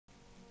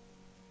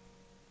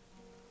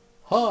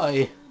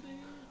Hi,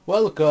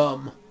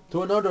 welcome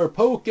to another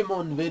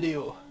Pokémon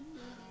video.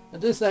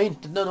 This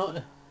ain't a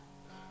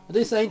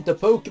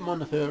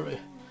Pokémon fairy.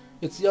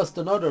 It's just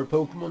another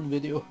Pokémon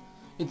video.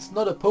 It's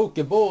not a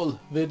Pokeball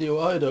video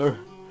either.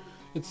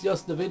 It's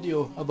just a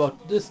video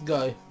about this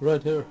guy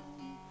right here.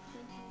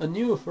 A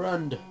new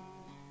friend.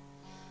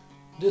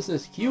 This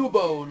is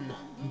Cubone.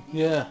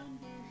 Yeah.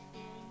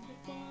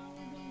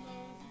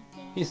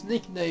 His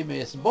nickname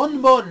is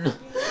Bon Bon.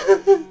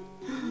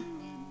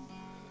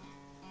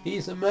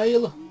 He's a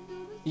male,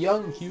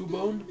 young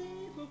Cubone.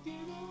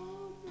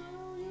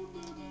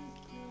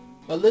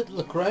 A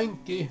little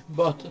cranky,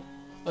 but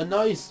a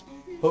nice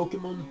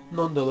Pokemon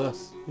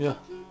nonetheless. Yeah.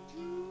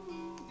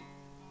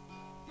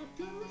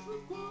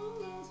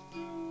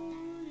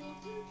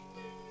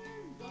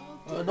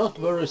 Not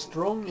very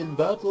strong in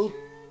battle.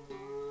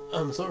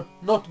 I'm sorry,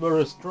 not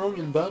very strong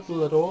in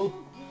battle at all,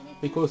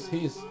 because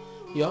he's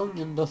young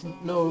and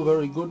doesn't know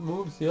very good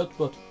moves yet,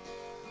 but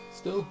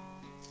still.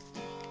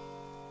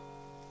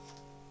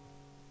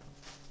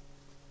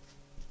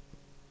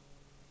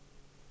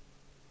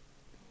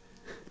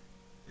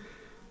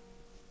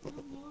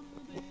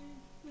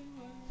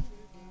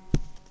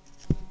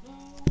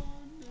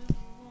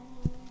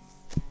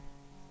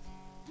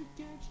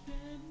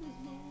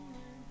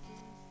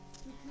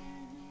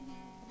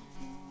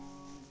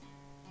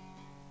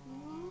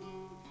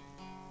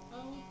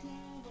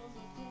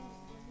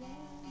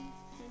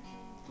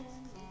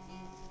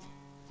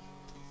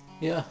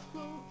 Yeah,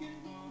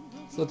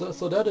 so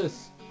that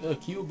is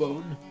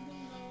Cubone.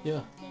 Yeah,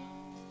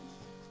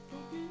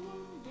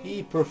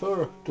 he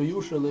prefer to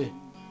usually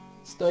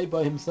stay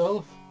by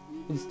himself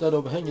instead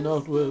of hanging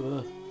out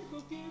with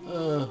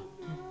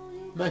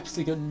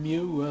Mexican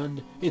Mew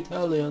and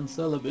Italian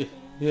Celebi.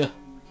 Yeah,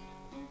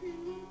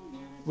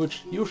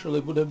 which usually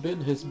would have been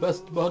his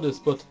best buddies,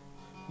 but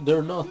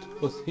they're not,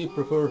 because he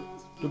prefer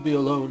to be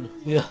alone.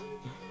 Yeah,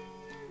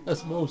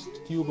 as most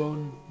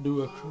Cubone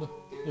do actually.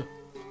 Yeah.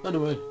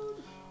 Anyway.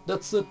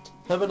 That's it.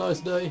 Have a nice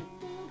day.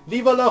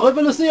 Viva la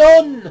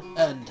revolution!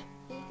 And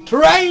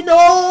train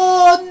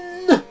on!